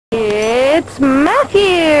it's Matthew.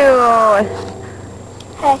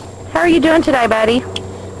 Hey. How are you doing today, buddy?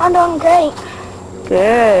 I'm doing great.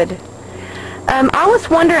 Good. I was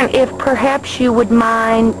wondering if perhaps you would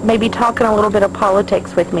mind maybe talking a little bit of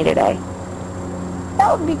politics with me today.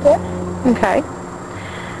 That would be good. Okay.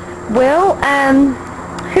 Well,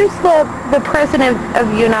 who's the President of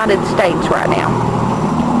the United States right now?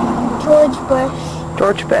 George Bush.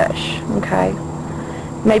 George Bush. Okay.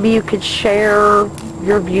 Maybe you could share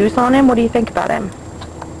your views on him. What do you think about him?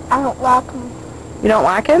 I don't like him. You don't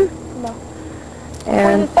like him? No.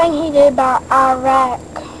 And the thing he did about Iraq,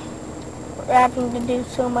 we're having to do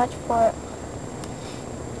so much for it.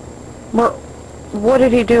 what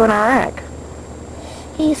did he do in Iraq?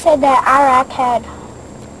 He said that Iraq had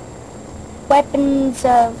weapons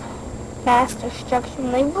of mass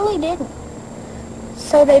destruction. They really didn't.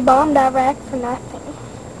 So they bombed Iraq for nothing.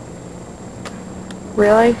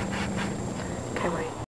 Really?